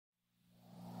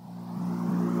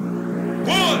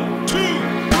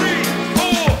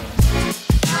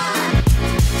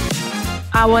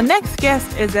Our next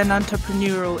guest is an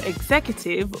entrepreneurial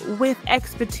executive with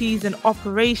expertise in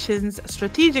operations,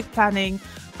 strategic planning,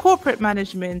 corporate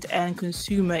management, and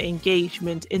consumer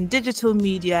engagement in digital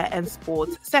media and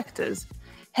sports sectors.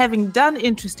 Having done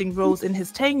interesting roles in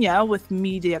his tenure with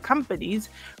media companies,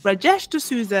 Rajesh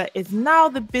D'Souza is now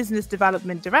the Business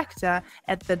Development Director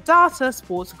at the Data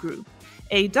Sports Group,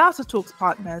 a Data Talks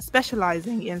partner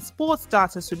specializing in sports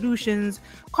data solutions,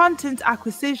 content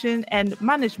acquisition and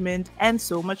management, and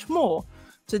so much more.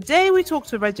 Today, we talk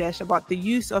to Rajesh about the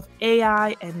use of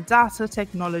AI and data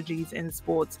technologies in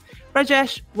sports.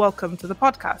 Rajesh, welcome to the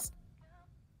podcast.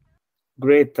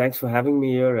 Great. Thanks for having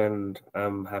me here, and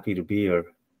I'm happy to be here.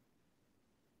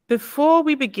 Before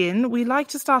we begin, we like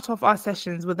to start off our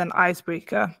sessions with an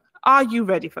icebreaker. Are you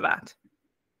ready for that?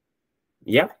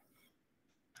 Yeah.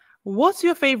 What's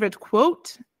your favorite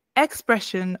quote,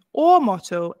 expression, or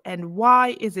motto, and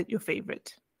why is it your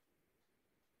favorite?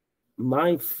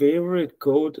 My favorite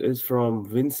quote is from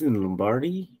Vincent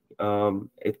Lombardi.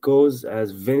 It goes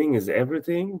as winning is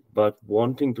everything, but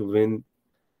wanting to win.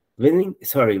 Winning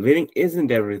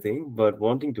isn't everything, but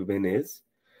wanting to win is.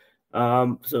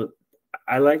 So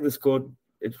I like this quote.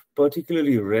 It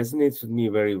particularly resonates with me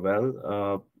very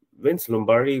well. Vince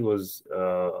Lombardi was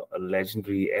a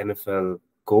legendary NFL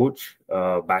coach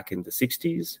back in the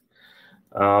 60s.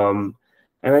 And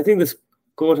I think this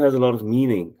quote has a lot of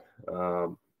meaning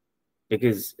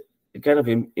because it kind of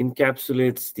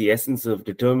encapsulates the essence of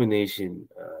determination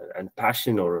and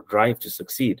passion or a drive to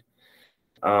succeed.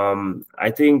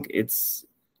 I think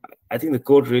the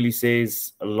quote really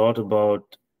says a lot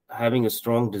about having a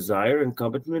strong desire and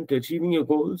commitment to achieving your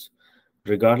goals,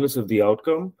 regardless of the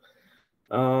outcome.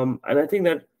 And I think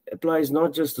that applies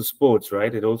not just to sports,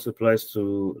 right? It also applies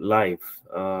to life,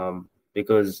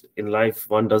 because in life,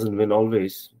 one doesn't win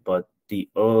always, but the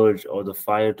urge or the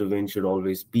fire to win should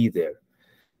always be there.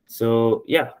 So,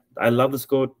 yeah, I love this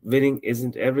quote. Winning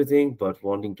isn't everything, but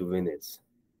wanting to win is.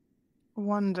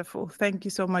 Wonderful. Thank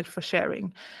you so much for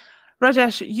sharing.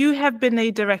 Rajesh, you have been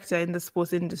a director in the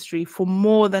sports industry for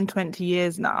more than 20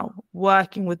 years now,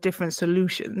 working with different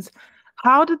solutions.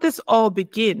 How did this all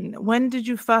begin? When did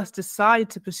you first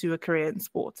decide to pursue a career in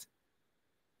sports?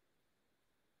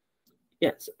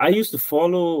 Yes, I used to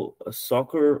follow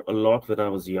soccer a lot when I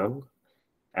was young,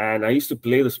 and I used to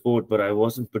play the sport, but I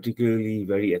wasn't particularly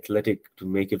very athletic to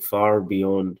make it far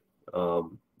beyond,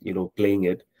 playing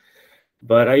it.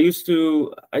 But I used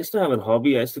to have a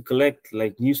hobby. I used to collect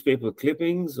like newspaper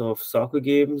clippings of soccer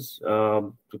games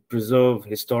to preserve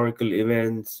historical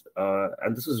events,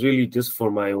 and this was really just for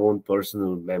my own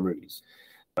personal memories.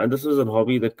 And this was a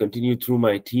hobby that continued through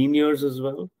my teen years as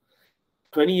well.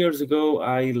 20 years ago,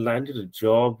 I landed a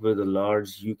job with a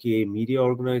large UK media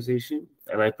organization,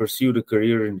 and I pursued a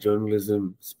career in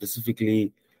journalism,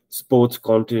 specifically sports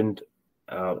content,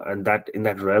 and that in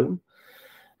that realm.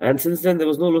 And since then, there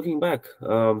was no looking back.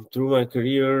 Through my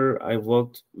career, I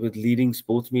worked with leading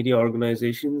sports media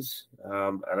organizations,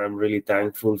 and I'm really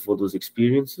thankful for those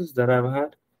experiences that I've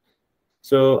had.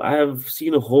 So I have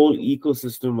seen a whole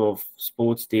ecosystem of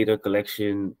sports data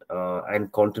collection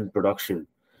and content production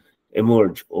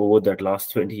emerge over that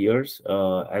last 20 years,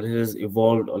 and it has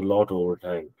evolved a lot over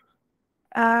time.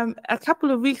 A couple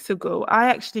of weeks ago, I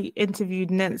actually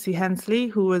interviewed Nancy Hensley,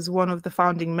 who was one of the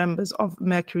founding members of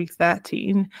Mercury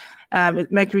 13.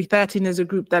 Mercury 13 is a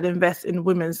group that invests in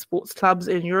women's sports clubs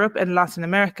in Europe and Latin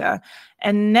America.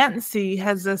 And Nancy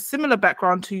has a similar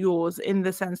background to yours in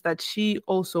the sense that she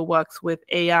also works with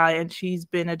AI, and she's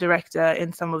been a director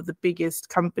in some of the biggest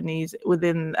companies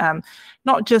within,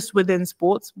 not just within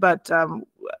sports, but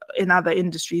in other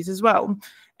industries as well.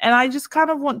 And I just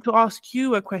kind of want to ask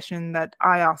you a question that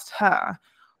I asked her.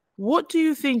 What do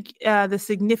you think the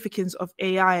significance of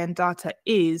AI and data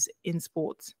is in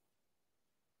sports?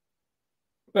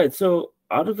 Right. So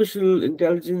artificial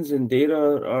intelligence and data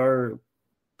are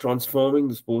transforming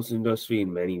the sports industry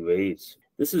in many ways.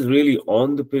 This is really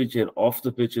on the pitch and off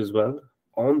the pitch as well.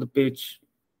 On the pitch,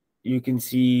 you can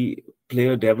see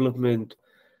player development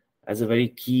as a very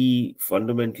key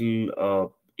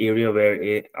fundamental area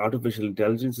where artificial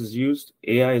intelligence is used.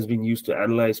 AI has been used to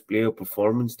analyze player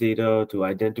performance data, to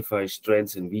identify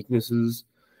strengths and weaknesses,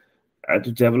 and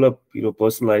to develop,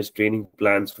 personalized training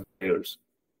plans for players.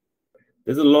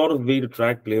 There's a lot of way to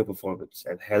track player performance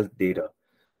and health data,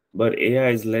 but AI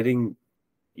is letting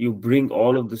you bring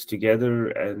all of this together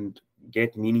and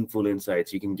get meaningful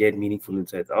insights. You can get meaningful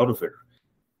insights out of it.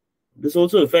 This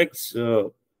also affects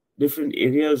different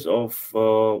areas of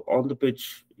on the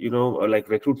pitch, like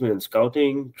recruitment and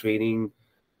scouting, training,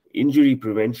 injury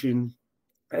prevention,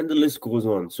 and the list goes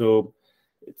on. So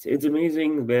it's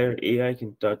amazing where AI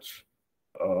can touch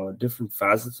different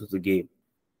facets of the game.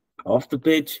 Off the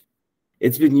pitch,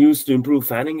 it's been used to improve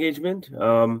fan engagement.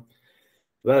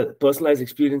 Well, personalized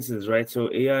experiences, right? So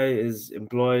AI is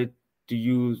employed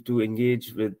to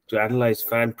engage with, to analyze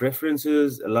fan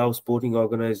preferences, allow sporting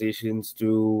organizations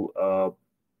to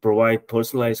provide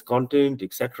personalized content,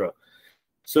 etc.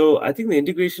 So I think the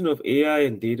integration of AI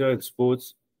and data in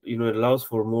sports, it allows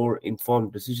for more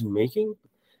informed decision making,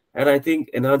 and I think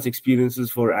enhanced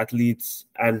experiences for athletes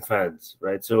and fans,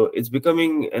 right? So it's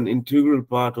becoming an integral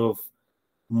part of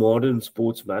modern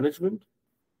sports management,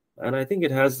 and I think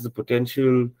it has the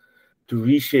potential to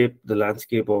reshape the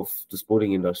landscape of the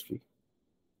sporting industry.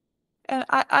 And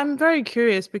I'm very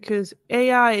curious because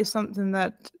AI is something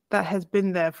that has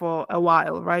been there for a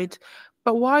while, right?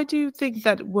 But why do you think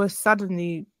that we're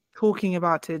suddenly talking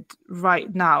about it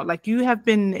right now? Like you have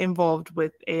been involved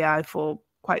with AI for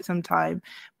quite some time,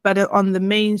 but on the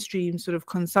mainstream sort of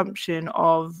consumption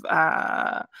of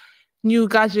new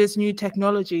gadgets, new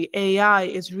technology, AI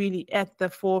is really at the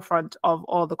forefront of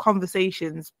all the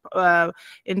conversations,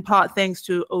 in part thanks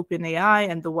to OpenAI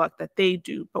and the work that they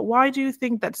do. But why do you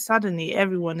think that suddenly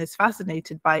everyone is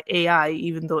fascinated by AI,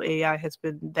 even though AI has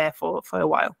been there for a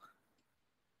while?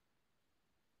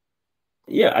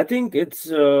 Yeah, I think it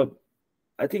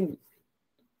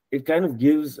kind of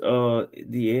gives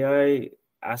the AI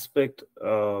aspect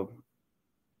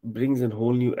brings a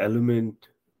whole new element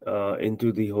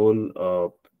into the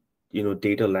whole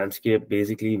data landscape,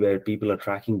 basically, where people are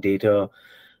tracking data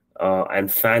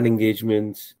and fan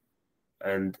engagements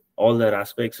and all that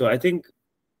aspect. So I think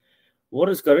what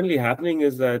is currently happening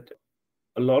is that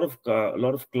a lot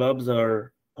of clubs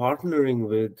are partnering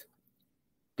with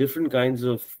different kinds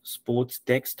of sports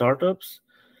tech startups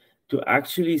to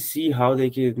actually see how they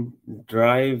can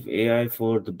drive AI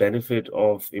for the benefit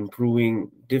of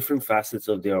improving different facets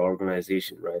of their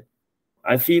organization, right?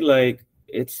 I feel like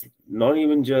it's not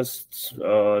even just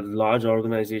large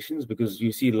organizations, because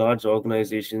you see large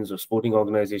organizations or sporting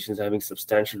organizations having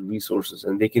substantial resources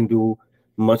and they can do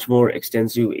much more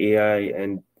extensive AI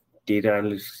and data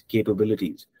analytics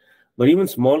capabilities. But even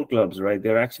small clubs, right,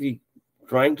 they're actually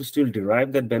trying to still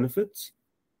derive that benefits,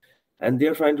 and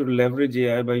they're trying to leverage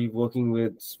AI by working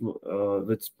with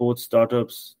sports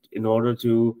startups in order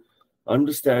to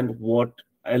understand what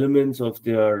elements of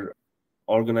their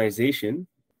organization,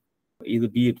 either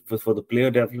be it for the player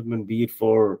development, be it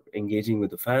for engaging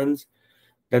with the fans,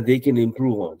 that they can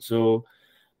improve on. So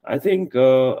I think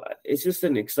it's just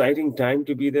an exciting time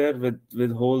to be there with the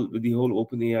whole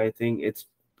open AI thing. It's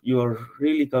you're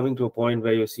really coming to a point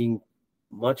where you're seeing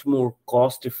much more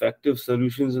cost-effective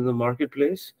solutions in the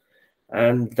marketplace,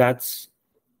 and that's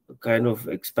kind of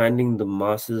expanding the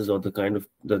masses, or the kind of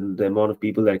the amount of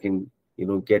people that can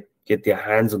get their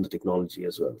hands on the technology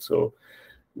as well. So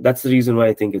that's the reason why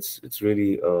I think it's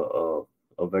really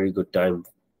a very good time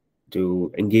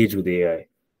to engage with AI.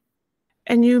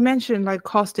 And you mentioned like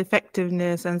cost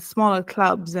effectiveness and smaller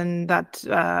clubs, and that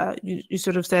you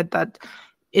sort of said that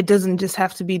it doesn't just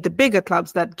have to be the bigger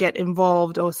clubs that get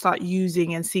involved or start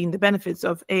using and seeing the benefits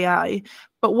of AI.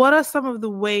 But what are some of the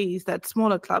ways that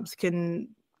smaller clubs can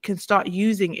start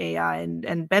using AI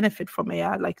and benefit from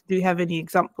AI? Like, do you have any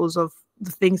examples of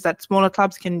the things that smaller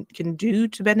clubs can do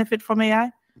to benefit from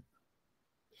AI?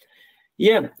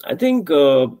 Yeah, I think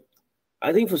for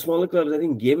smaller clubs, I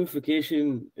think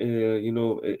gamification,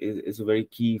 is a very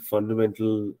key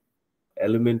fundamental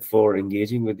element for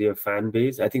engaging with their fan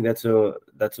base. I think that's a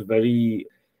very,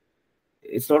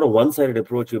 it's not a one-sided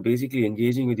approach. You're basically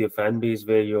engaging with your fan base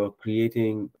where you're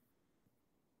creating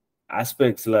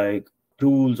aspects like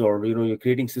tools, or you're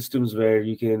creating systems where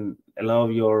you can allow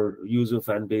your user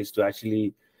fan base to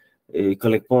actually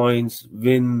collect points,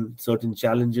 win certain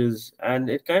challenges, and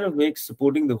it kind of makes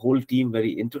supporting the whole team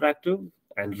very interactive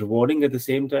and rewarding at the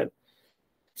same time.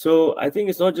 So I think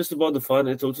it's not just about the fun;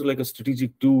 it's also like a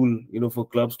strategic tool, for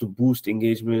clubs to boost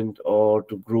engagement or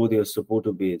to grow their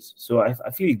supporter base. So I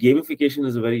feel gamification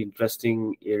is a very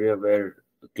interesting area where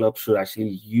the clubs should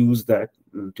actually use that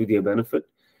to their benefit.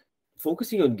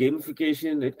 Focusing on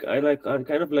gamification, I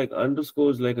kind of like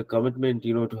underscores like a commitment,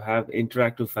 to have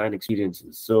interactive fan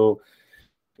experiences. So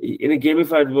in a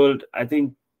gamified world, I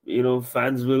think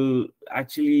fans will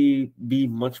actually be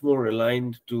much more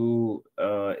aligned to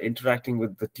interacting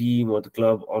with the team or the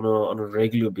club on a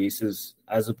regular basis,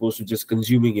 as opposed to just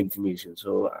consuming information.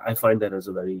 So I find that as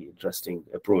a very interesting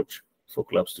approach for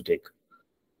clubs to take.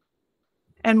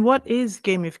 And what is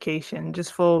gamification,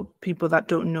 just for people that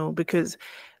don't know? Because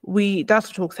Data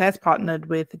Talks has partnered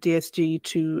with DSG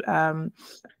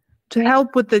To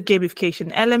help with the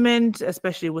gamification element,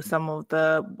 especially with some of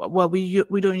the, well, we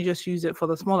don't just use it for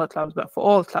the smaller clubs, but for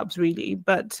all clubs really.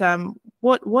 But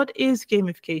what is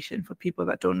gamification for people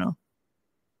that don't know?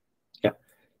 Yeah.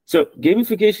 So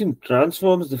gamification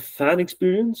transforms the fan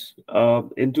experience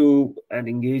into an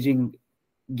engaging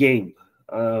game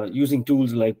using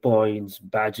tools like points,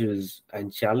 badges,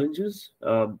 and challenges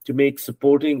to make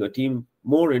supporting a team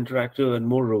more interactive and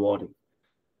more rewarding.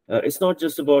 It's not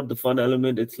just about the fun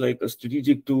element. It's like a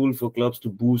strategic tool for clubs to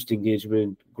boost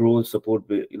engagement, grow support,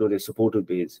 their supporter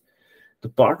base. The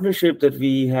partnership that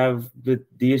we have with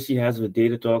DSG has with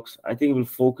Data Talks, I think will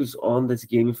focus on this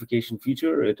gamification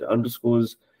feature. It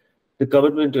underscores the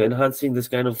commitment to enhancing this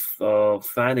kind of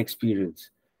fan experience.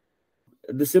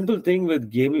 The simple thing with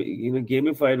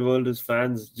gamified world is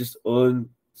fans just earn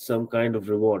some kind of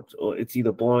reward, or it's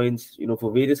either points,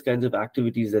 for various kinds of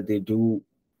activities that they do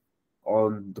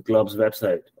on the club's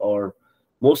website, or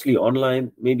mostly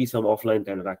online, maybe some offline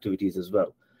kind of activities as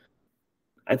well.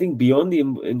 I think beyond the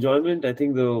enjoyment, I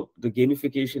think the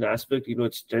gamification aspect,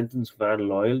 it strengthens fan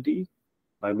loyalty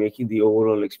by making the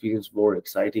overall experience more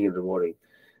exciting and rewarding.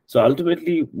 So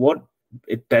ultimately, what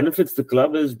it benefits the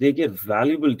club is they get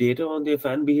valuable data on their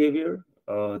fan behavior,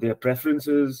 their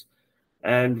preferences,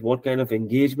 and what kind of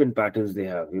engagement patterns they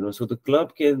have. So the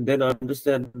club can then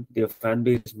understand their fan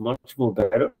base much more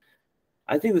better.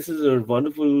 I think this is a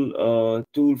wonderful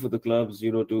tool for the clubs,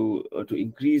 to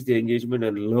increase their engagement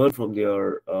and learn from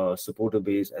their supporter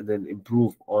base, and then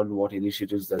improve on what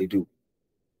initiatives that they do.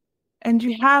 And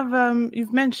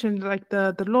you've mentioned like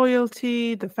the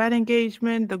loyalty, the fan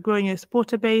engagement, the growing your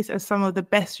supporter base as some of the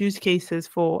best use cases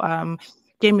for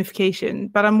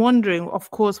gamification. But I'm wondering, of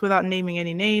course, without naming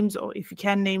any names, or if you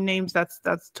can name names, that's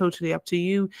totally up to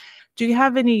you. Do you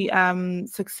have any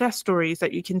success stories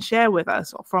that you can share with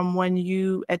us from when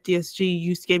you at DSG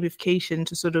used gamification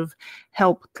to sort of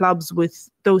help clubs with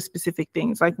those specific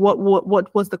things? Like what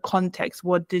was the context?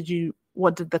 What did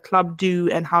the club do,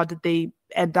 and how did they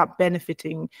end up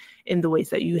benefiting in the ways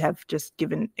that you have just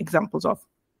given examples of?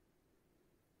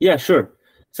 Yeah, sure.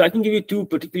 So I can give you two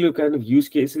particular kind of use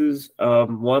cases.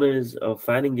 One is a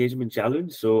fan engagement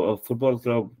challenge. So a football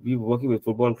club, we were working with a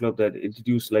football club that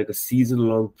introduced like a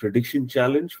season-long prediction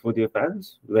challenge for their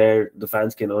fans, where the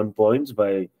fans can earn points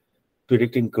by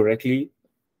predicting correctly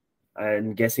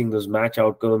and guessing those match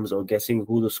outcomes, or guessing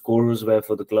who the scorers were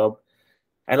for the club,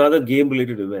 and other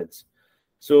game-related events.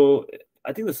 So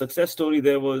I think the success story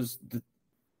there was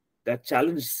that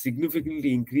challenge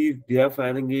significantly increased their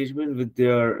fan engagement with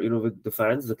with the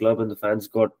fans. The club and the fans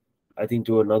got, I think,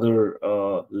 to another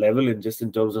level in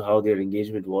terms of how their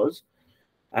engagement was.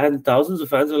 And thousands of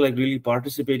fans are like really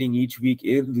participating each week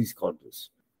in these contests.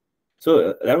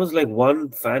 So that was like one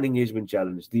fan engagement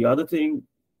challenge. The other thing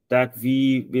that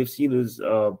we've seen is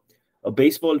a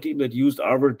baseball team that used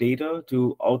our data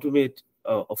to automate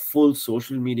a full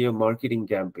social media marketing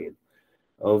campaign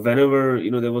whenever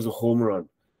there was a home run.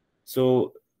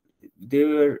 So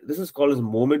this is called as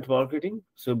moment marketing.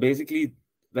 So basically,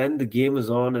 when the game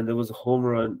is on and there was a home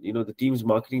run, the team's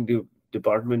marketing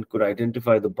department could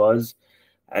identify the buzz,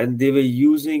 and they were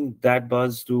using that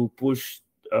buzz to push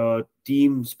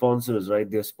team sponsors, right?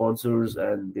 Their sponsors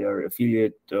and their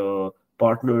affiliate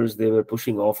partners. They were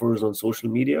pushing offers on social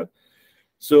media.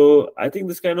 So I think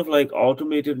this kind of like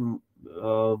automated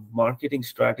marketing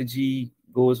strategy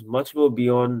goes much more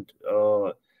beyond.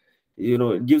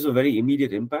 It gives a very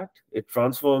immediate impact. It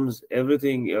transforms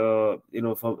everything.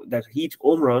 From that, each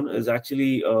home run is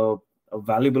actually a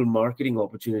valuable marketing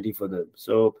opportunity for them.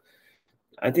 So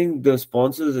I think the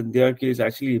sponsors in their case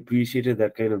actually appreciated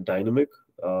that kind of dynamic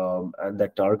and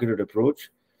that targeted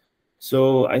approach.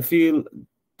 So I feel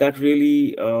that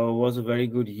really was a very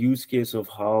good use case of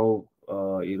how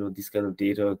this kind of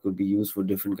data could be used for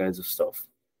different kinds of stuff.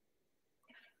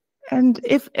 And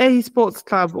if a sports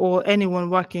club or anyone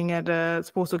working at a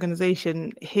sports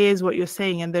organization hears what you're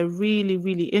saying and they're really,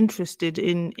 really interested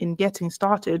in getting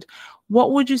started,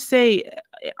 what would you say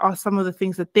are some of the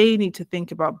things that they need to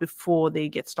think about before they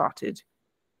get started?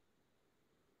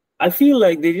 I feel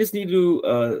like they just need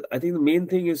to, I think the main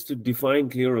thing is to define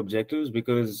clear objectives,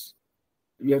 because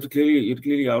you have to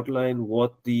clearly outline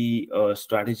what the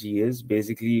strategy is,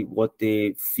 basically what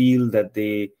they feel that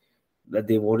they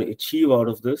want to achieve out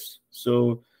of this.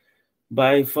 So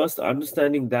by first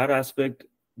understanding that aspect,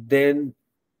 then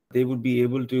they would be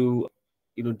able to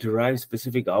derive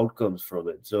specific outcomes from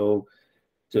it. So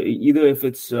either if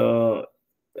it's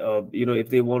if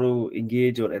they want to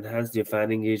engage or enhance their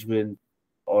fan engagement,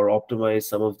 or optimize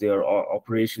some of their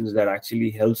operations that actually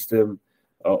helps them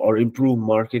or improve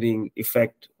marketing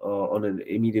effect on an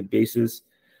immediate basis,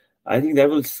 I think that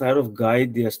will sort of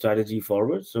guide their strategy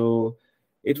forward. So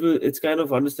it's kind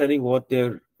of understanding what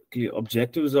their clear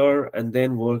objectives are, and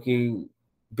then working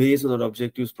based on that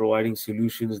objectives, providing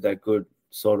solutions that could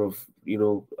sort of,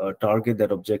 target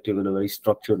that objective in a very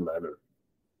structured manner.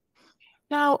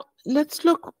 Now, let's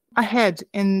look ahead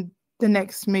in the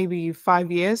next maybe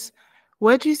 5 years.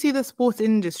 Where do you see the sports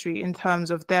industry in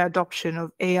terms of their adoption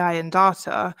of AI and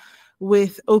data,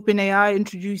 with OpenAI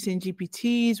introducing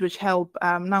GPTs, which help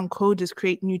non-coders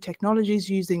create new technologies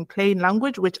using plain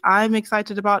language, which I'm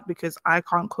excited about because I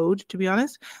can't code, to be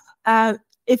honest.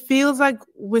 It feels like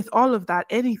with all of that,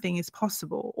 anything is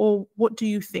possible. Or what do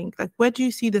you think? Like, where do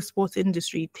you see the sports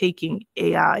industry taking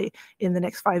AI in the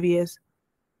next 5 years?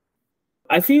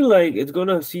 I feel like it's going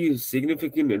to see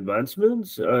significant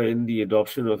advancements in the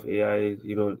adoption of AI,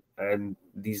 and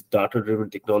these data-driven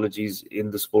technologies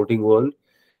in the sporting world.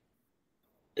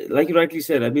 Like you rightly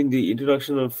said, I mean, the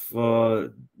introduction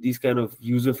of these kind of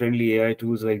user-friendly AI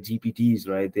tools like GPTs,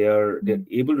 right? They're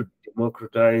able to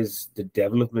democratize the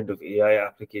development of AI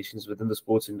applications within the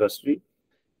sports industry.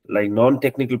 Like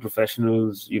non-technical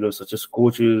professionals, such as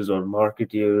coaches or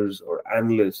marketeers or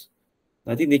analysts,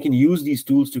 I think they can use these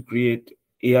tools to create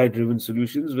AI-driven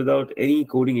solutions without any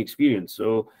coding experience.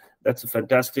 So that's a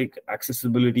fantastic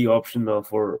accessibility option now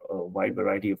for a wide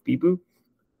variety of people.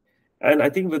 And I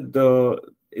think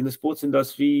in the sports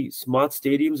industry, smart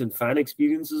stadiums and fan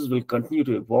experiences will continue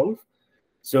to evolve.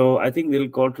 So I think they'll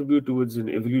contribute towards an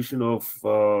evolution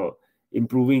of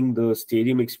improving the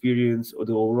stadium experience or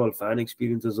the overall fan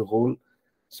experience as a whole.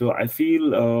 So I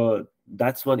feel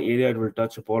that's one area it will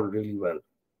touch upon really well.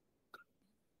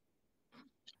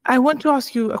 I want to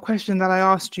ask you a question that I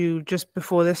asked you just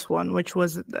before this one, which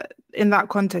was in that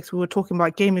context, we were talking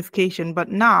about gamification, but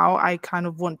now I kind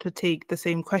of want to take the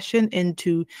same question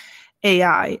into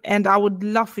AI, and I would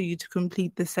love for you to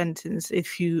complete the sentence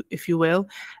if you will.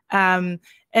 And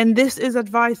this is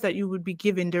advice that you would be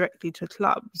giving directly to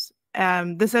clubs.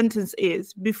 The sentence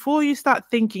is: before you start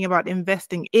thinking about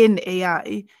investing in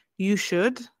AI, you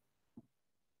should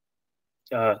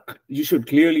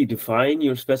clearly define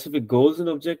your specific goals and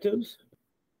objectives,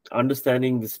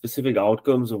 understanding the specific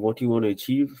outcomes of what you want to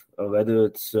achieve, whether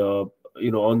it's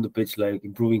on the pitch, like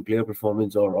improving player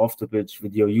performance, or off the pitch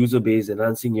with your user base,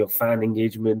 enhancing your fan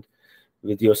engagement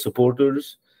with your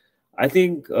supporters. I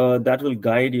think that will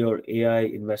guide your AI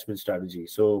investment strategy.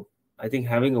 So I think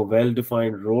having a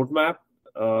well-defined roadmap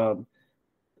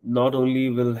not only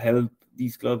will help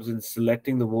these clubs in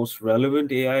selecting the most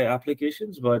relevant AI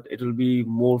applications, but it will be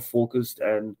more focused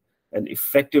and an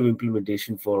effective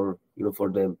implementation for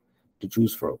them to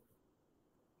choose from.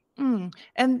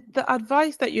 And the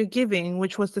advice that you're giving,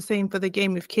 which was the same for the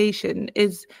gamification,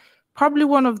 is probably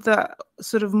one of the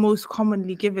sort of most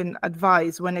commonly given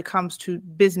advice when it comes to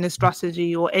business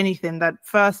strategy or anything. That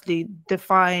firstly,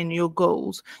 define your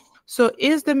goals. So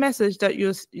is the message that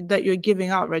you're giving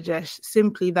out, Rajesh,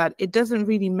 simply that it doesn't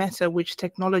really matter which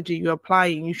technology you're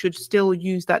applying, you should still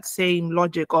use that same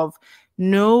logic of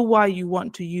know why you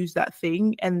want to use that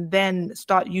thing and then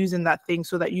start using that thing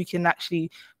so that you can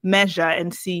actually measure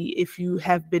and see if you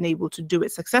have been able to do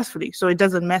it successfully. So it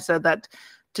doesn't matter that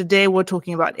today we're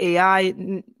talking about AI,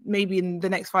 maybe in the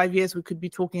next 5 years we could be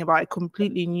talking about a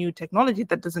completely new technology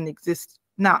that doesn't exist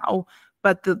now,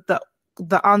 but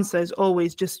the answer is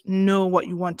always just know what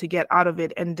you want to get out of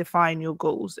it and define your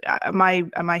goals. Am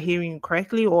I hearing you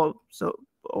correctly, or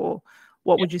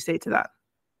what would you say to that?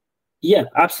 Yeah,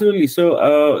 absolutely.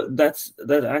 So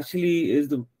that actually is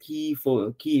the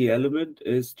key element,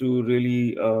 is to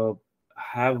really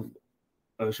have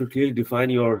should clearly define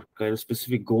your kind of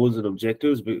specific goals and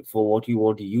objectives for what you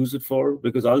want to use it for,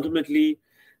 because ultimately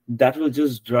that will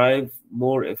just drive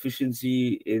more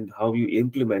efficiency in how you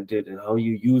implement it and how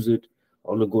you use it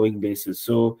on a going basis.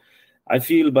 So I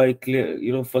feel by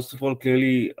first of all,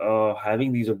 clearly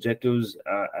having these objectives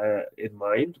in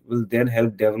mind will then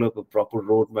help develop a proper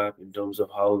roadmap in terms of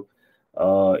how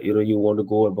you want to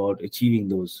go about achieving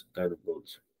those kind of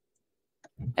goals.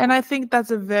 And I think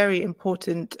that's a very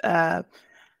important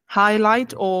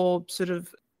highlight or sort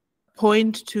of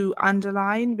point to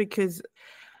underline, because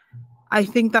I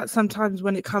think that sometimes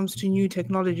when it comes to new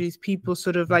technologies, people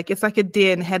sort of like, it's like a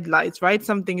deer in headlights, right?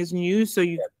 Something is new, so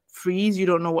you freeze, you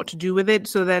don't know what to do with it.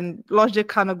 So then logic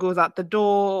kind of goes out the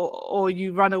door, or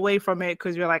you run away from it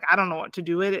because you're like, I don't know what to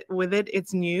do with it.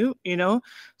 It's new,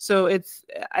 So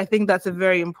I think that's a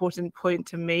very important point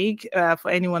to make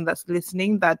for anyone that's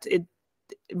listening, that it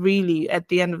really, at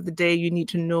the end of the day, you need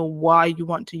to know why you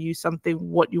want to use something,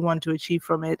 what you want to achieve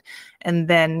from it, and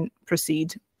then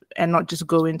proceed and not just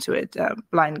go into it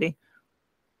blindly.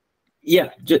 Yeah,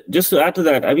 just to add to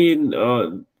that, I mean,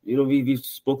 we've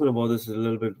spoken about this a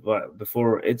little bit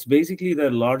before. It's basically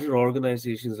that larger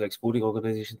organizations like sporting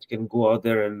organizations can go out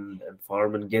there and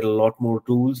farm and get a lot more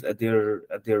tools at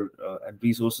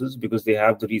resources, because they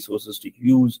have the resources to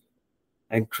use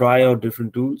and try out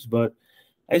different tools. But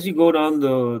as you go down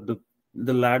the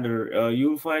ladder,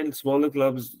 you'll find smaller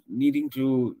clubs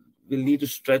will need to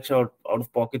stretch out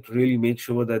of pocket to really make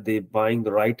sure that they're buying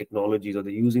the right technologies or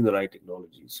they're using the right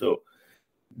technologies. So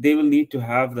they will need to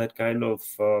have that kind of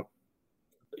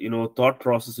thought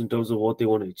process in terms of what they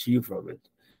want to achieve from it.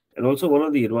 And also, one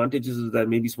of the advantages is that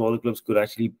maybe smaller clubs could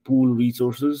actually pool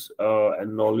resources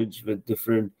and knowledge with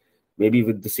different, maybe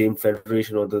with the same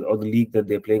federation or the league that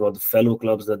they're playing, or the fellow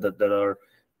clubs that are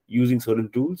using certain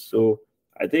tools. So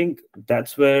I think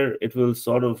that's where it will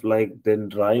sort of like then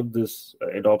drive this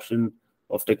adoption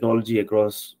of technology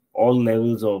across all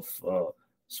levels of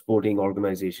sporting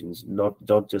organizations, not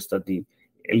just at the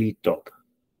elite top.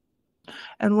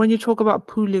 And when you talk about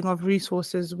pooling of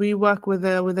resources, we work with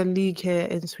a league here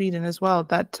in Sweden as well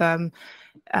that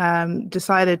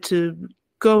decided to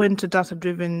go into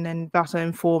data-driven and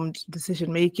data-informed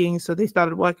decision making. So they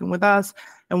started working with us,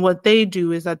 and what they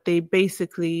do is that they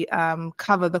basically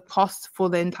cover the costs for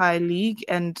the entire league,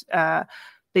 and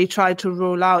they try to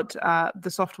roll out the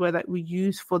software that we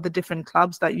use for the different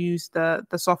clubs that use the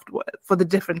software for the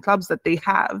different clubs that they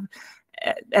have.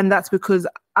 And that's because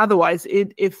otherwise,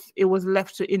 if it was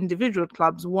left to individual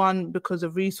clubs, one, because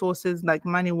of resources, like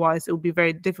money-wise, it would be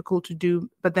very difficult to do.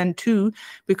 But then two,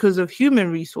 because of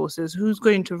human resources, who's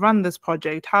going to run this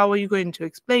project? How are you going to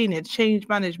explain it? Change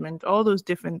management, all those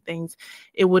different things.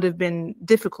 It would have been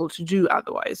difficult to do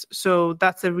otherwise. So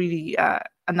that's a really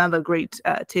another great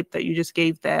tip that you just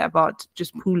gave there about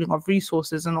just pooling of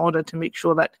resources in order to make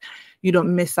sure that you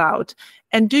don't miss out.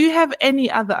 And do you have any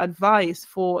other advice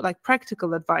for like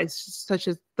practical advice, such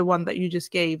as the one that you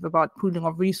just gave about pooling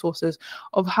of resources,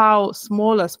 of how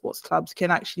smaller sports clubs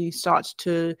can actually start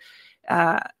to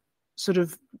sort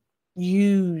of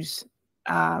use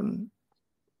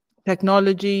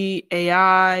technology,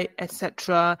 AI,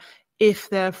 etc., if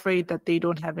they're afraid that they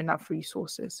don't have enough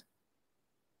resources?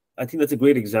 I think that's a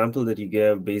great example that you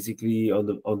gave, basically on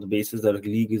the basis that a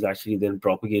league is actually then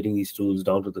propagating these tools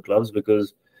down to the clubs,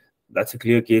 because that's a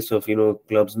clear case of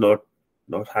clubs not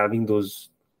having those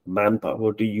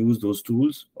manpower to use those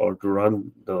tools or to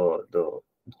run the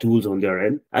tools on their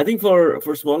end. I think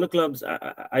for smaller clubs,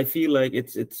 I feel like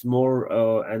it's more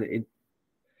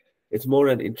it's more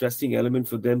an interesting element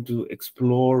for them to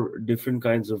explore different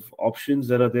kinds of options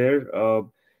that are there.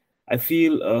 I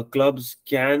feel clubs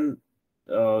can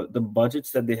the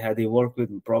budgets that they work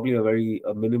with probably are very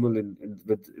minimal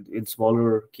in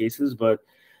smaller cases, but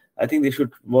I think they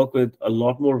should work with a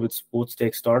lot more with sports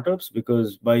tech startups,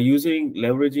 because by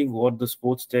leveraging what the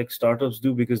sports tech startups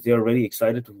do, because they are very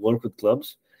excited to work with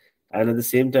clubs, and at the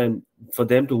same time, for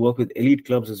them to work with elite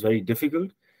clubs is very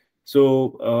difficult.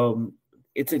 So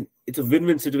it's a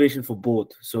win-win situation for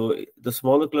both. So the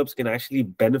smaller clubs can actually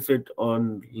benefit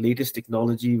on latest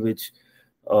technology, which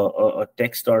a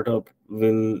tech startup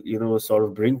will sort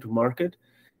of bring to market.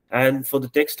 And for the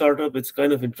tech startup, it's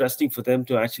kind of interesting for them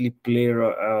to actually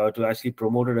to actually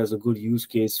promote it as a good use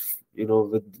case,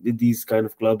 with these kind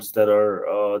of clubs that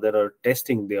are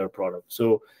testing their product.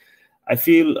 So I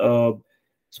feel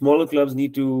smaller clubs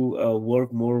need to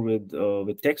work more with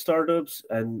tech startups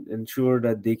and ensure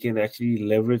that they can actually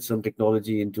leverage some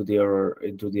technology into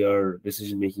their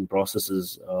decision making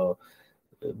processes,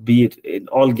 be it in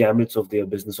all gamuts of their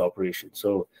business operation.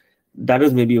 So that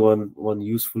is maybe one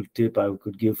useful tip I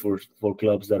could give for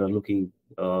clubs that are looking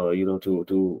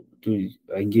to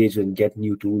engage and get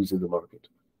new tools in the market.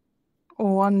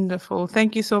 Wonderful.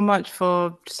 Thank you so much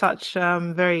for such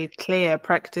very clear,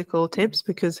 practical tips,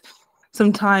 because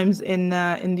sometimes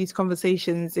in these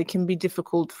conversations, it can be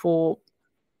difficult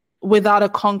without a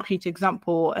concrete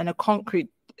example and a concrete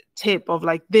tip of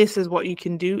like, this is what you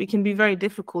can do. It can be very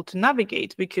difficult to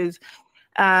navigate, because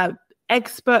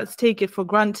experts take it for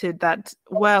granted that,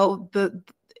 well,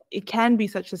 it can be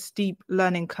such a steep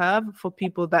learning curve for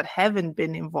people that haven't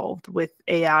been involved with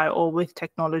AI or with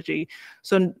technology.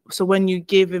 So when you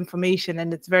give information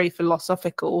and it's very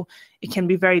philosophical, it can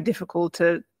be very difficult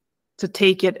to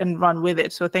take it and run with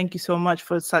it. So thank you so much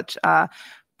for such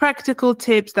practical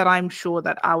tips that I'm sure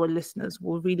that our listeners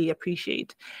will really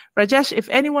appreciate. Rajesh, if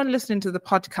anyone listening to the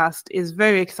podcast is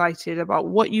very excited about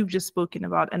what you've just spoken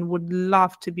about and would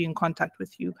love to be in contact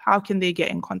with you, how can they get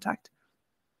in contact?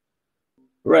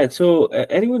 Right. So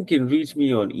anyone can reach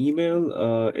me on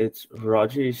email. It's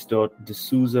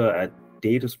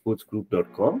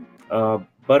rajesh.d'souza@datasportsgroup.com.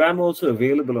 But I'm also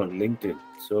available on LinkedIn.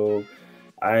 So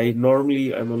I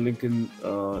normally I'm on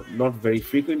LinkedIn, not very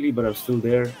frequently, but I'm still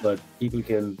there. But people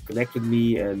can connect with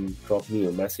me and drop me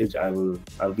a message.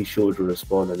 I'll be sure to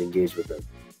respond and engage with them.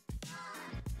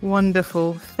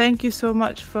 Wonderful. Thank you so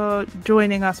much for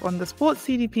joining us on the Sports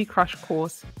CDP Crush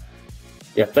course.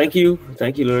 Yeah, thank you,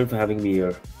 Lauren, for having me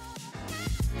here.